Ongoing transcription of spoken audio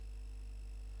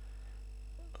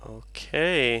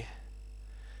Okay,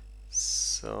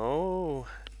 so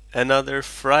another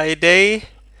Friday,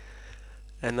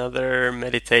 another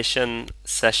meditation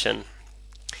session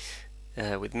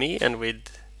with me and with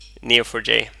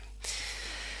Neo4j.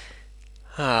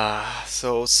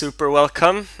 So super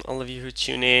welcome, all of you who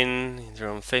tune in either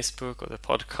on Facebook or the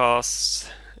podcast,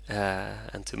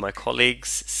 and to my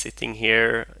colleagues sitting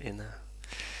here in a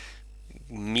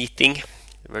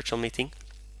virtual meeting.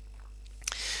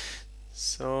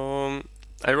 So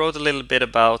I wrote a little bit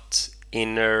about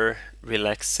inner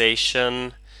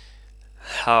relaxation,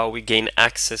 how we gain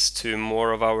access to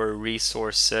more of our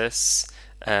resources,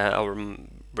 our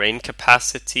brain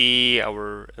capacity,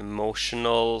 our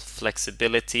emotional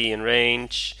flexibility and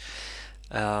range,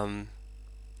 how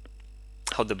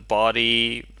the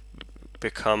body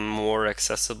become more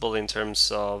accessible in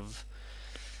terms of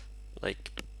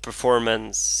like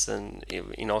performance and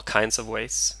in all kinds of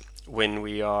ways when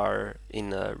we are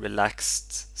in a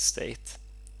relaxed state.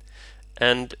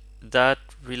 And that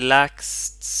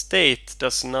relaxed state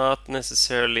does not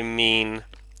necessarily mean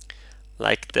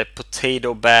like the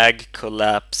potato bag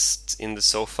collapsed in the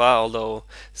sofa, although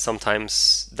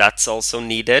sometimes that's also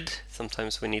needed.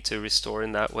 Sometimes we need to restore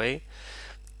in that way.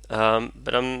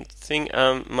 But I'm thinking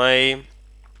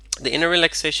the inner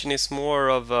relaxation is more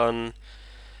of an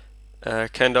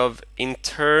kind of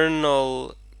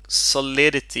internal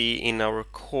solidity in our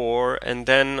core, and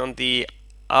then on the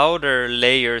outer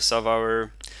layers of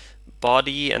our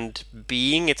body and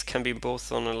being, it can be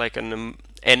both on like an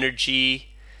energy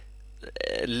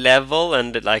level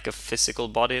and like a physical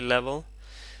body level.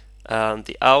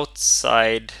 The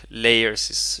outside layers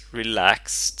is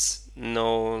relaxed,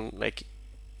 no like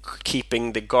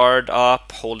keeping the guard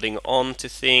up, holding on to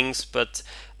things, but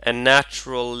a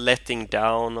natural letting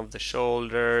down of the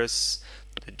shoulders,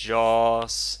 the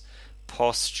jaws,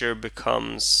 posture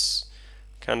becomes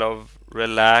kind of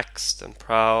relaxed and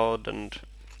proud and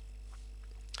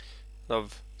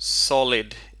of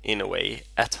solid in a way.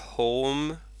 At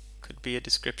home could be a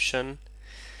description.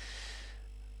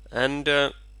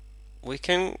 And we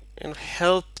can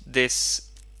help this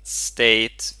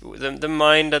state, the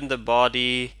mind and the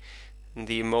body, and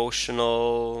the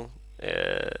emotional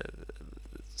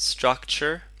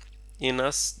structure in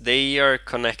us, they are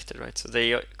connected, right? So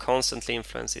they constantly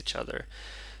influence each other.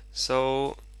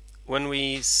 So when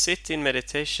we sit in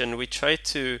meditation, we try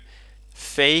to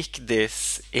fake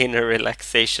this inner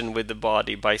relaxation with the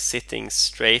body by sitting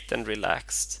straight and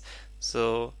relaxed.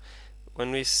 So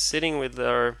when we're sitting with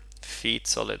our feet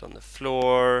solid on the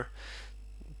floor,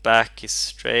 back is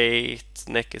straight,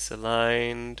 neck is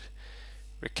aligned,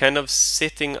 we're kind of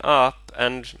sitting up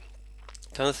and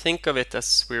kind of think of it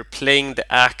as we're playing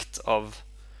the act of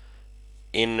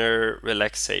inner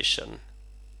relaxation.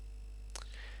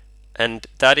 And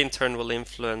that in turn will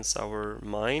influence our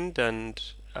mind and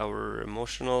our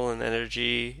emotional and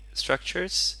energy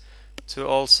structures to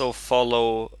also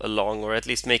follow along, or at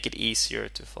least make it easier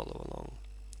to follow along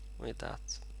with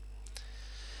that.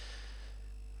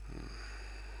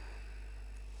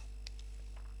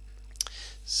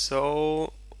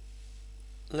 So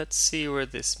let's see where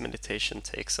this meditation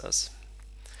takes us.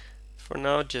 For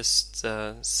now, just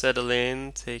settle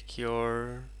in, take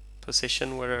your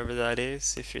position wherever that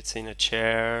is, if it's in a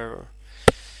chair or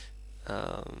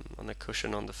on a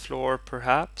cushion on the floor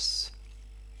perhaps,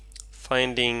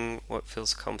 finding what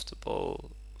feels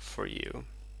comfortable for you.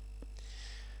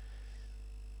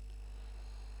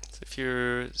 So if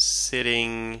you're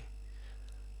sitting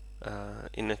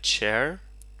in a chair,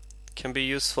 it can be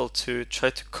useful to try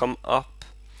to come up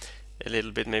a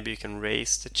little bit. Maybe you can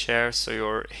raise the chair so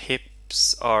your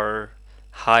hips are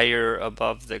higher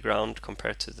above the ground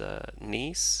compared to the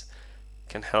knees.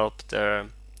 Can help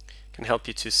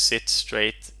you to sit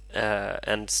straight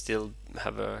and still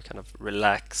have a kind of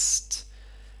relaxed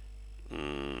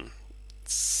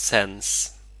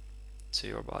sense to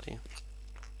your body.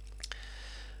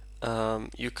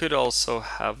 You could also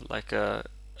have like a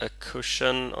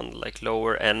cushion on like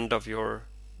lower end of your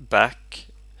back,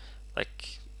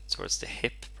 like towards the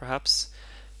hip perhaps,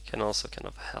 can also kind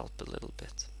of help a little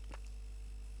bit.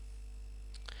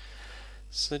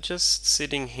 So just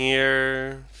sitting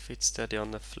here, feet steady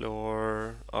on the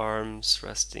floor, arms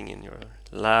resting in your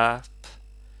lap.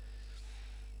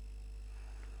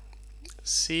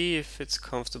 See if it's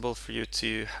comfortable for you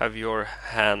to have your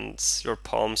hands, your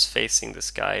palms facing the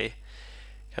sky,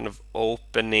 kind of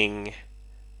opening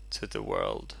to the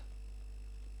world.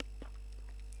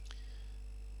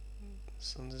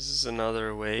 So this is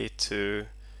another way to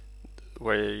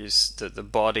where the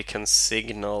body can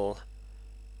signal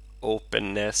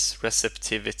openness,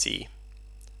 receptivity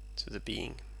to the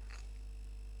being.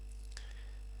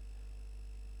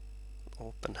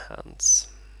 Open hands.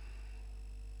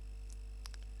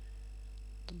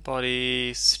 The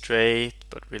body straight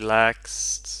but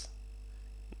relaxed.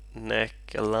 Neck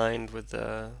aligned with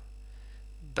the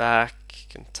back. You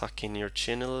can tuck in your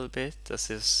chin a little bit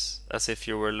as if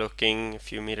you were looking a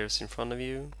few meters in front of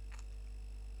you.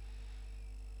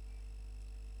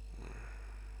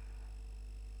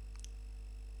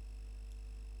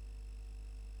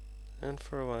 And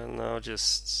for a while now,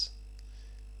 just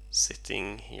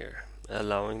sitting here,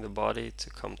 allowing the body to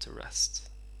come to rest.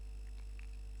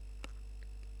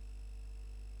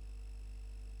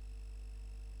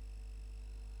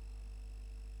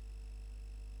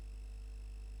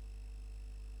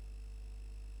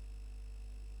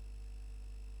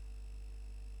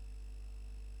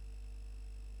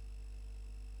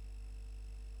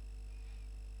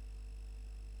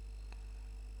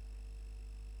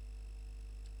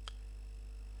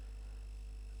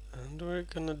 And we're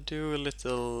gonna do a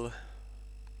little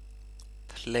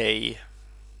play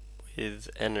with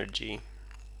energy.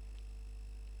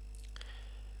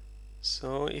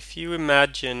 So if you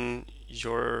imagine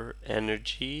your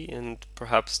energy, and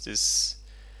perhaps this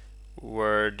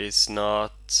word is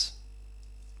not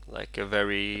like a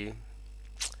very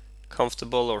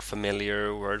comfortable or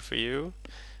familiar word for you,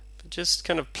 but just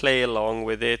kind of play along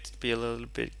with it, be a little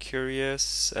bit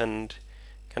curious, and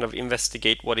kind of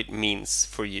investigate what it means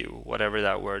for you, whatever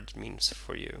that word means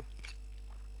for you.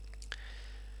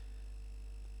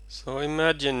 So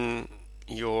imagine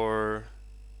your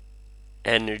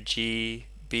energy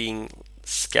being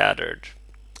scattered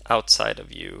outside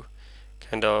of you,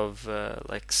 kind of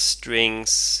like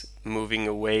strings moving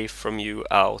away from you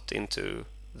out into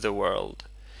the world.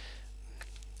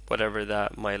 Whatever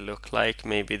that might look like.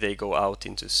 Maybe they go out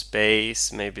into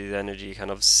space, maybe the energy kind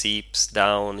of seeps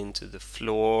down into the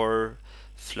floor,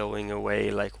 flowing away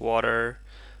like water,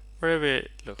 wherever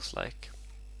it looks like.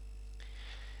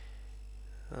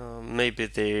 Maybe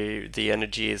the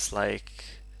energy is like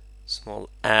small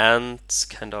ants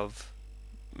kind of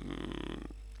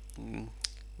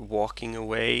walking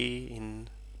away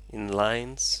in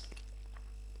lines.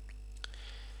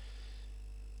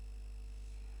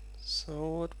 So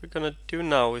what we're gonna do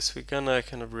now is we're gonna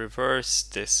kind of reverse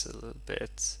this a little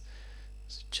bit.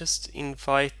 So just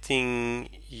inviting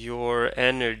your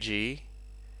energy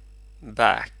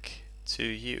back to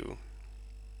you.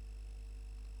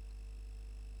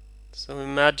 So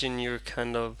imagine you're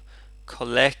kind of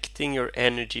collecting your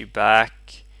energy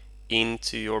back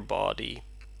into your body,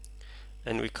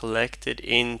 and we collect it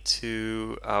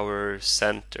into our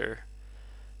center.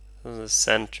 So the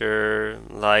center,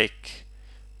 like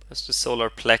perhaps the solar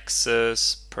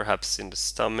plexus, perhaps in the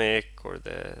stomach or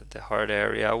the heart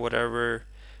area, whatever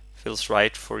feels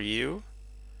right for you.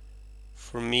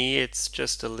 For me, it's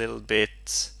just a little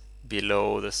bit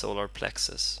below the solar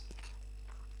plexus,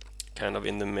 kind of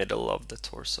in the middle of the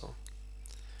torso.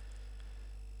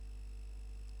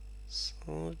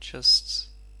 So just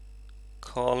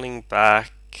calling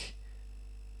back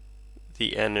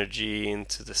the energy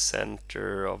into the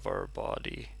center of our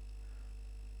body.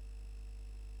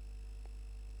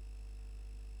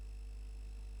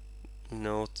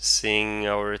 Noticing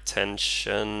our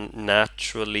attention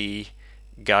naturally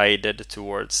guided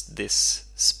towards this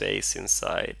space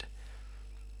inside,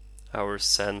 our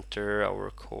center, our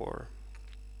core.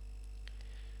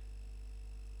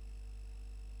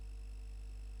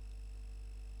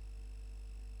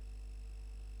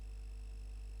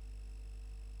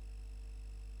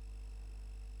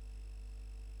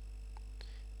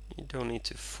 You don't need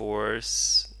to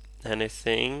force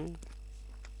anything.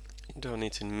 You don't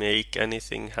need to make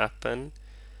anything happen.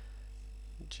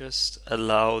 Just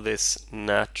allow this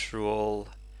natural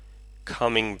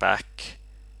coming back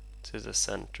to the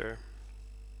center.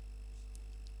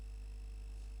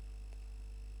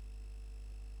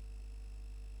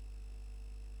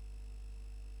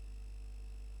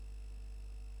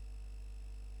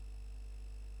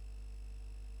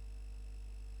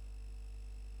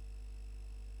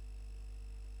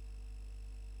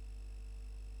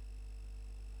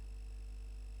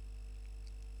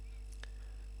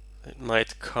 It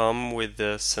might come with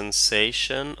the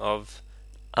sensation of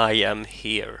I am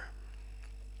here.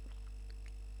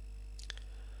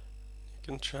 You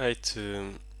can try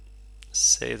to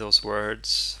say those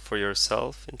words for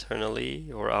yourself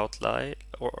internally or out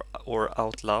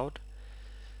loud.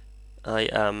 I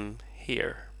am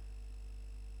here.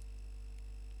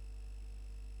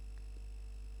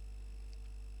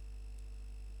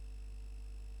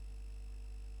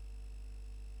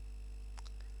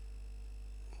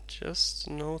 Just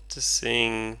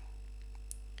noticing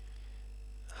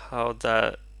how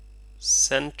that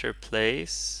center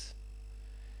place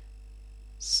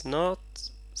It's not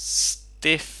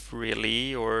stiff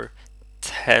really, or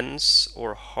tense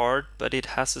or hard, but it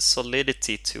has a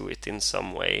solidity to it in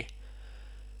some way.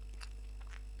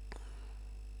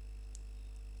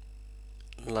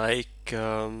 Like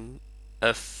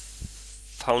a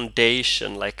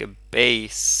foundation, like a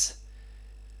base.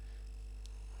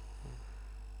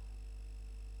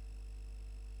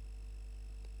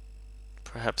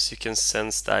 Perhaps you can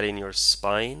sense that in your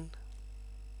spine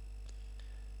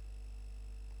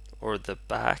or the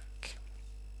back.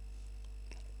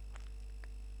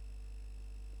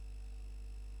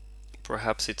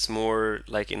 Perhaps it's more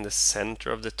like in the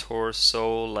center of the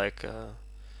torso, like a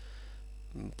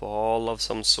ball of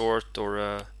some sort or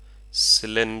a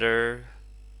cylinder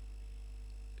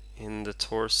in the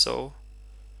torso.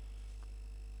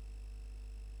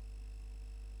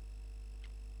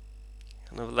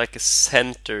 Kind of like a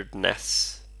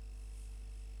centeredness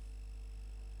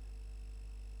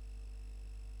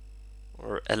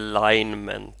or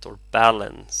alignment or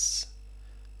balance.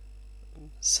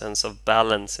 Sense of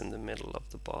balance in the middle of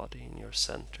the body, in your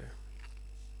center.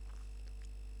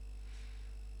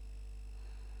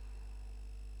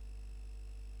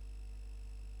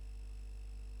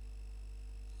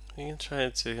 You can try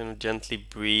to kind of gently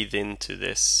breathe into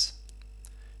this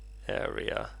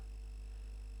area.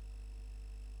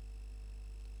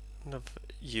 Kind of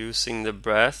using the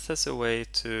breath as a way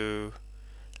to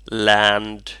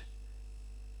land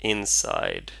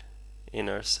inside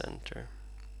inner center.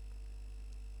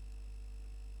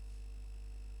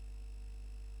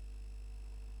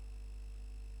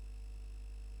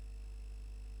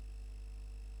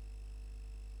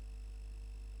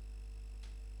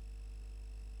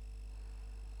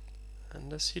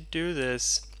 And as you do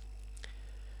this,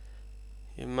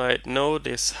 you might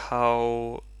notice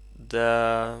how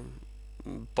the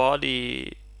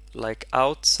body, like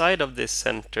outside of this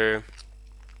center,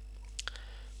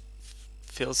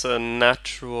 feels a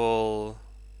natural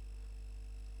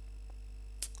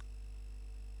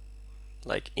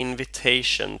like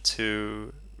invitation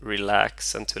to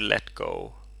relax and to let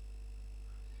go.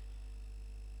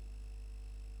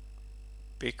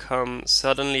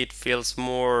 Suddenly it feels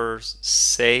more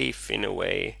safe in a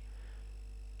way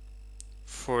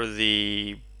for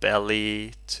the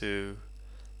belly to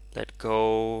let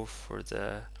go, for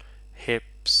the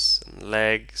hips and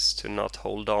legs to not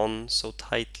hold on so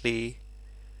tightly,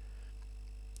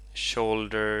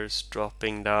 shoulders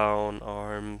dropping down,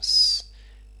 arms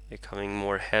becoming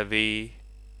more heavy.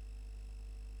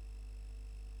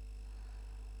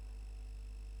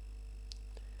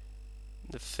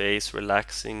 The face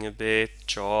relaxing a bit,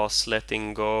 jaws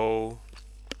letting go,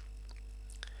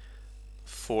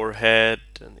 forehead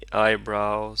and the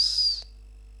eyebrows,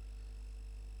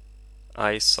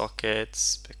 eye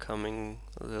sockets becoming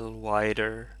a little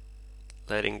wider,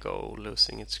 letting go,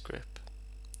 losing its grip.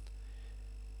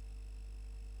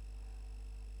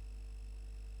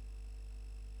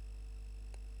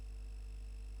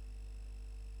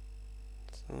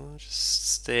 So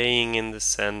just staying in the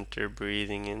center,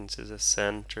 breathing into the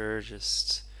center,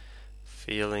 just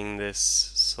feeling this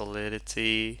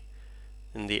solidity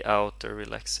in the outer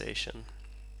relaxation.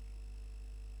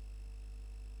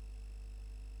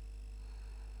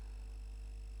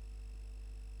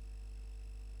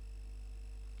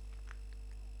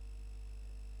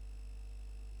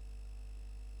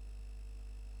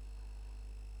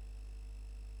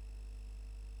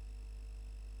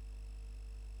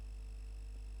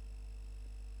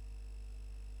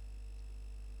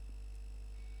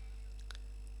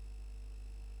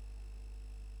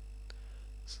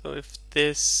 So if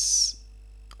this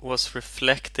was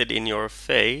reflected in your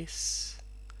face,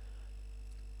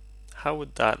 how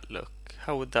would that look?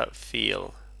 How would that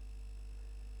feel?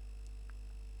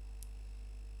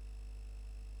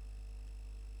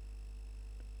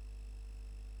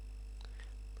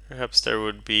 Perhaps there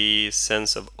would be a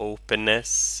sense of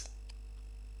openness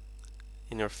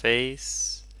in your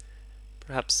face,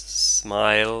 perhaps a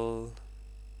smile,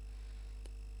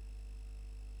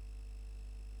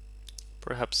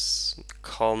 perhaps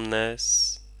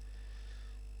calmness,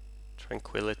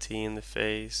 tranquility in the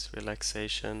face,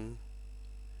 relaxation.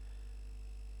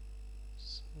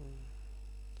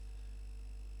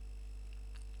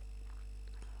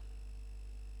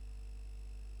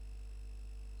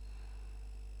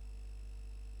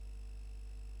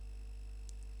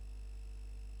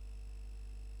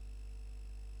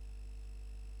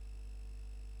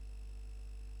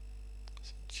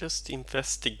 Just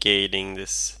investigating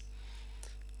this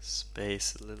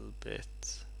space a little bit.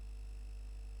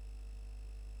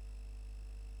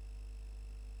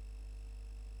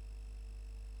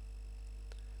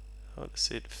 How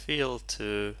does it feel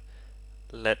to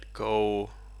let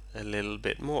go a little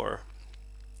bit more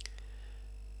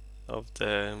of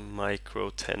the micro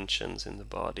tensions in the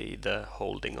body, the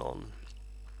holding on?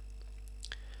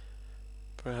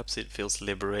 Perhaps it feels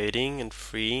liberating and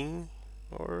freeing,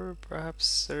 or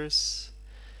perhaps there's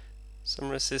some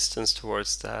resistance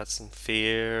towards that, some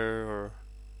fear, or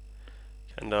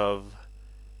kind of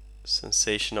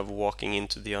sensation of walking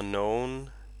into the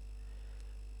unknown.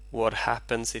 What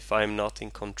happens if I'm not in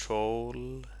control?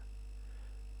 And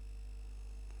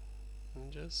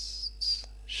just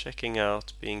checking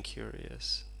out, being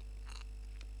curious.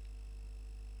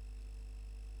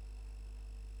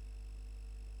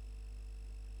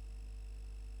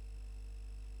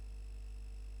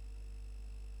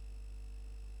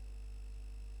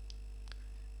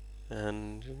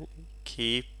 And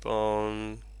keep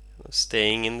on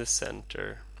staying in the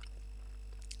center,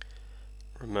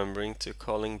 remembering to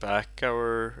calling back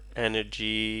our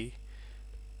energy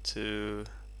to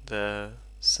the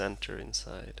center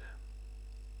inside.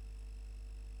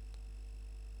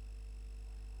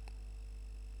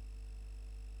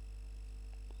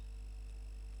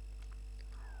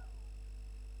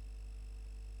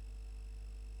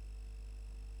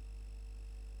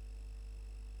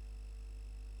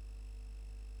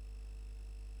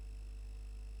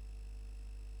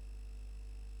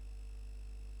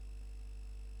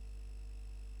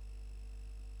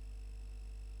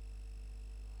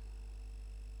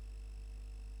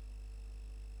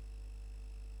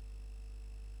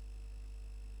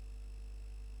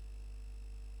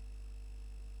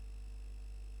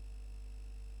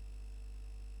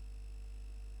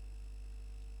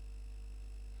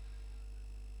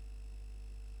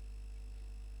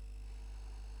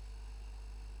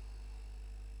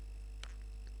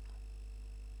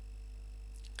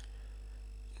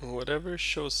 Whatever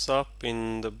shows up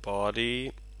in the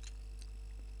body,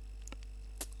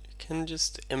 you can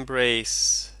just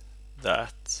embrace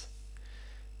that.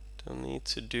 Don't need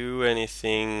to do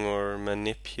anything or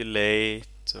manipulate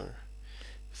or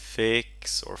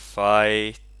fix or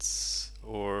fight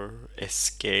or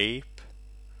escape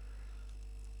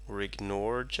or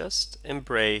ignore. Just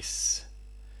embrace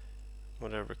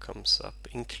whatever comes up,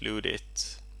 include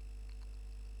it.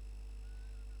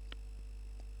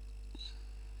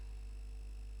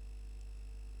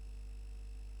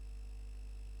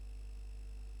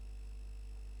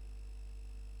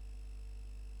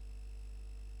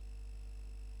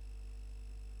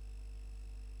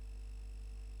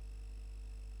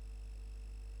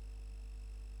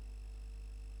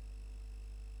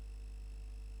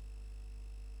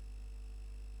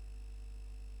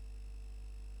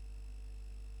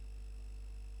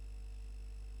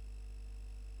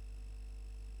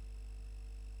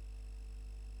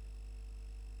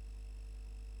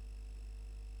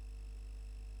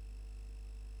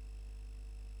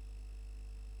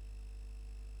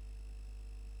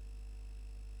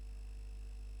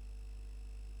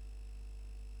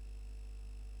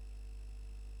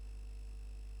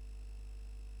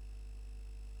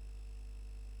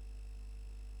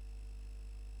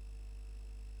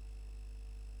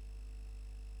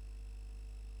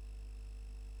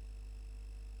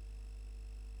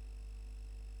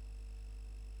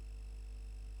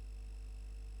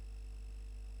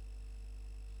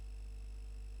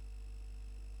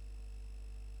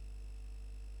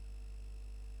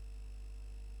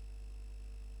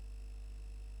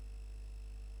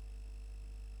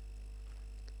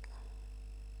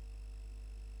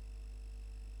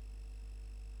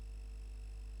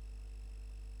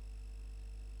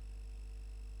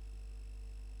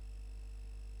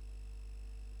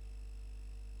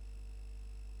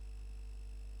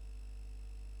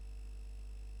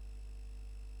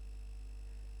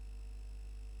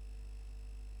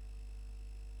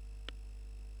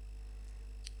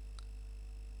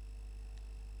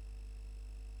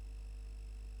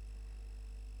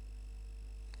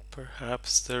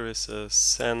 Perhaps there is a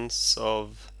sense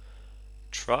of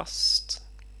trust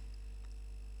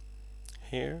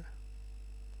here.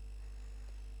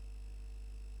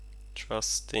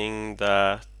 Trusting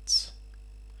that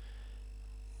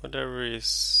whatever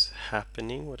is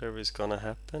happening, whatever is gonna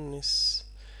happen is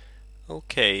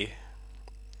okay.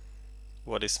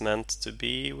 What is meant to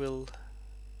be will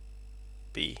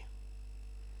be.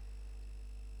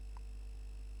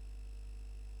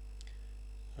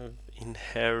 Of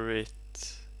inherent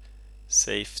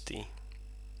safety.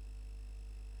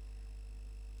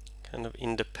 Kind of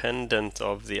independent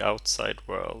of the outside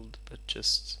world, but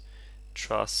just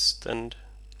trust and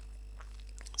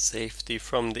safety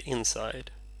from the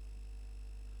inside.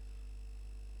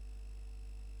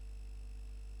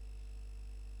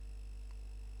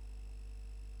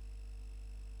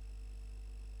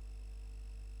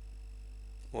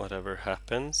 whatever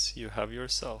happens, you have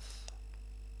yourself.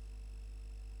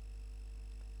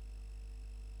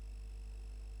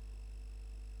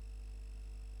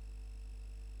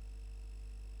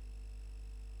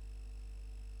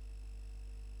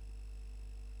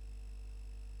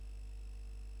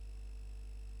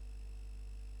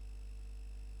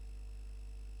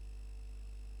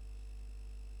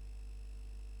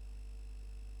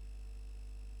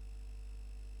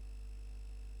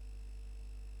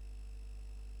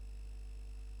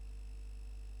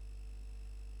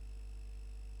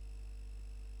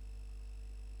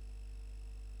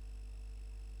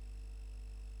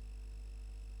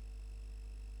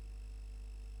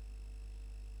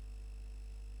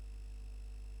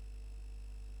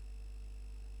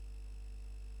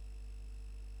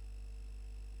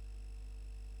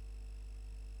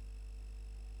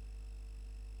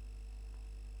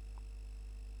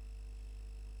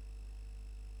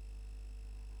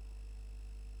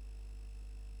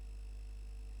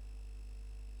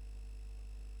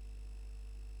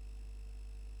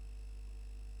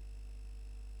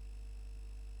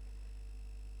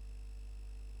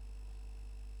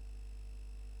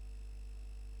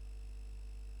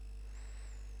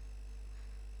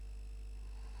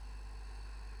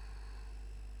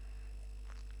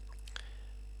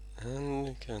 And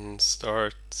you can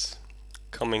start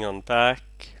coming on back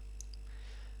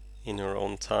in your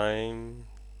own time.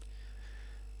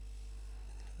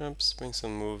 Perhaps bring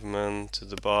some movement to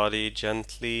the body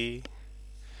gently.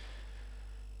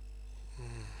 You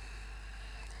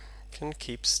can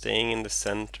keep staying in the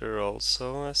center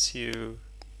also as you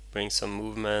bring some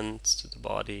movement to the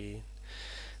body.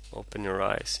 Open your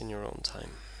eyes in your own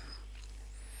time.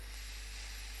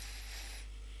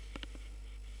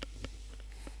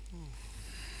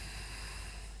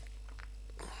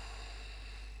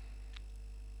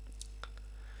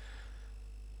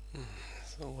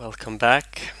 So welcome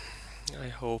back. I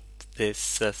hope this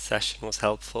session was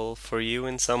helpful for you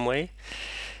in some way,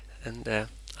 and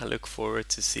I look forward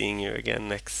to seeing you again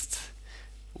next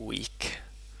week.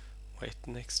 Wait,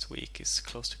 next week is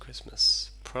close to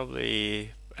Christmas.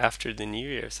 Probably after the New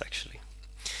Year's, actually.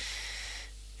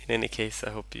 In any case, I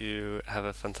hope you have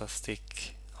a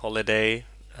fantastic holiday,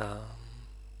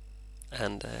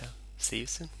 and see you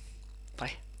soon.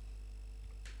 Bye.